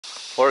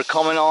We're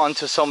coming on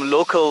to some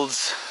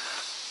locals,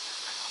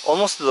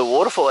 almost to the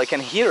waterfall. I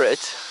can hear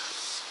it.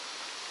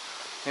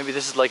 Maybe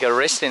this is like a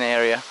resting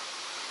area.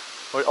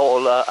 Where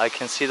I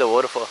can see the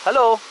waterfall.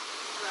 Hello!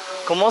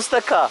 ¿Cómo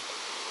está acá?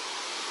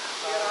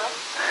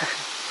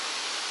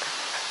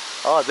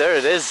 Oh, there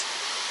it is.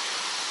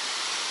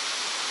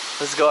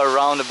 Let's go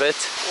around a bit.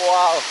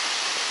 Wow!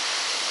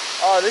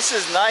 Oh, this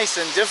is nice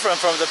and different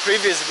from the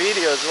previous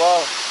video as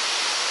well.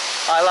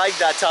 I like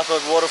that type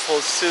of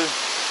waterfalls too.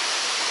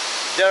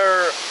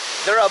 They're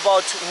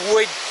about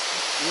width,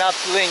 not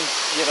length,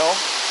 you know,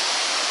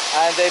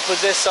 and they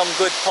possess some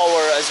good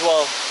power as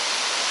well.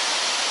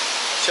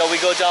 Shall we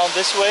go down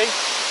this way?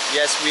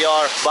 Yes, we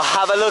are. But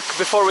have a look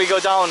before we go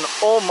down.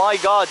 Oh my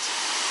God,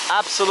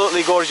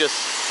 absolutely gorgeous.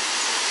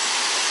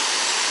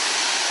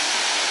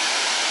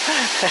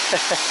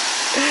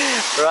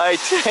 Right,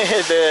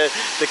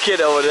 the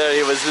kid over there,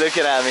 he was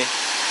looking at me.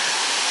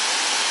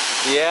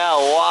 Yeah,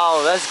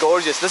 wow, that's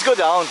gorgeous. Let's go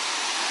down.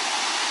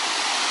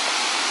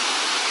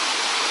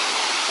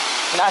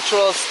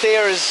 Natural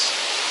stairs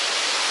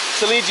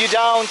to lead you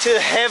down to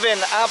heaven.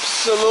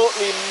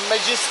 Absolutely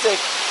majestic.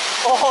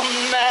 Oh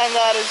man,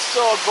 that is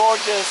so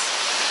gorgeous.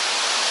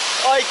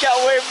 Oh, I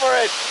can't wait for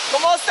it.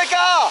 ¿Cómo está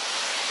acá?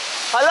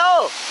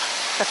 Hello.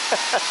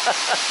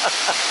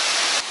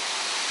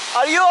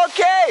 Are you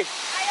okay?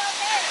 I'm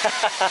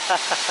okay.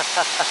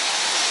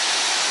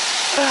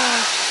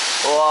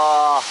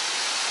 Wow.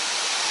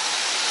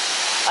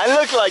 And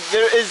look, like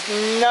there is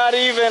not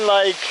even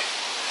like,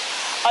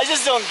 I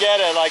just don't get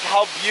it, like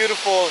how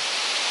beautiful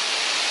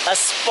a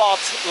spot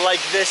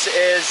like this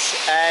is,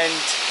 and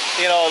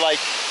you know, like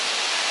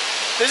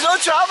there's no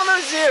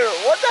travelers here.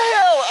 What the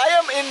hell? I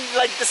am in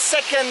like the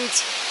second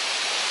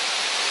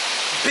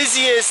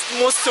busiest,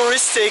 most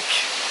touristic,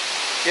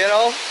 you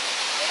know,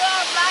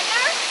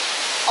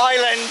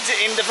 island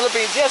in the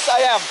Philippines. Yes,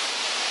 I am.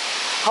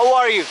 How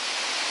are you?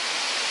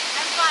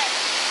 I'm fine.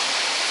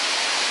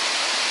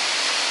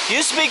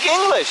 You speak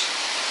English?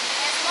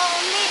 Yes,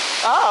 only.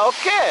 Ah,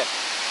 okay.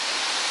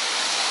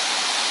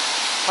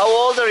 How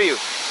old are you?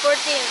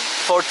 14.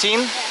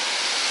 14?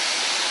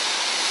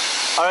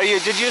 Yeah.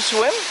 Did you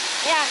swim?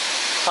 Yeah.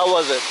 How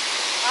was it?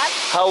 What?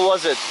 How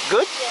was it?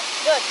 Good? Yeah.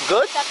 Good.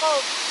 Good? It's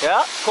cold.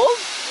 Yeah? Cold?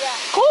 Yeah.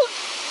 Cold?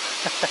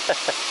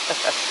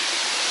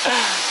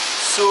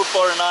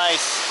 Super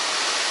nice.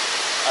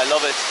 I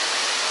love it.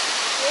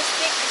 You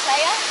speak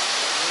Bisaya?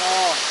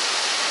 No.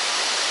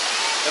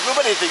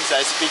 Everybody thinks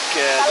I speak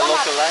the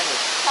local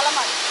language.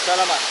 Salamat.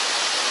 Salamat.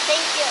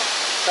 Thank you.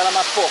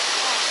 Salamat po.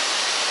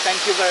 Thank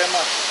you very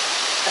much.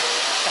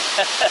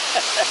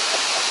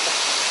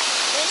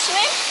 Do you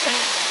swim?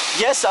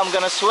 Yes, I'm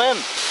gonna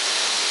swim.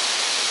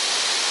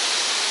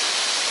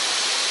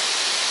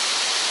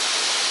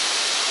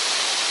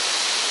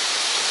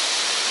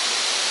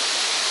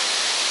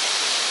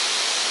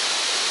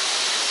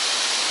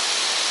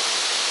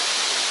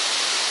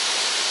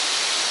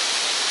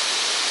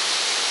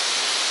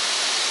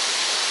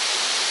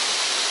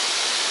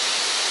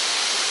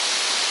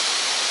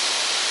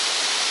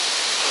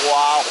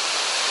 Wow.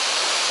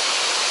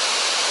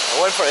 I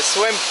went for a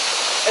swim.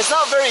 It's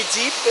not very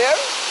deep there,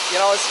 you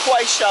know, it's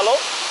quite shallow,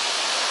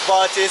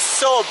 but it's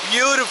so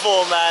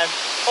beautiful, man.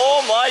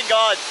 Oh my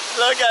God,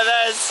 look at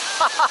this.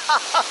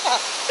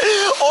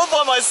 All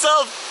by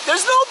myself.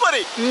 There's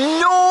nobody.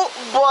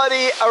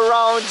 Nobody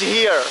around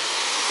here.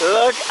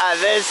 Look at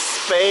this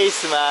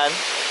space, man.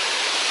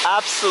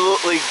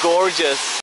 Absolutely gorgeous.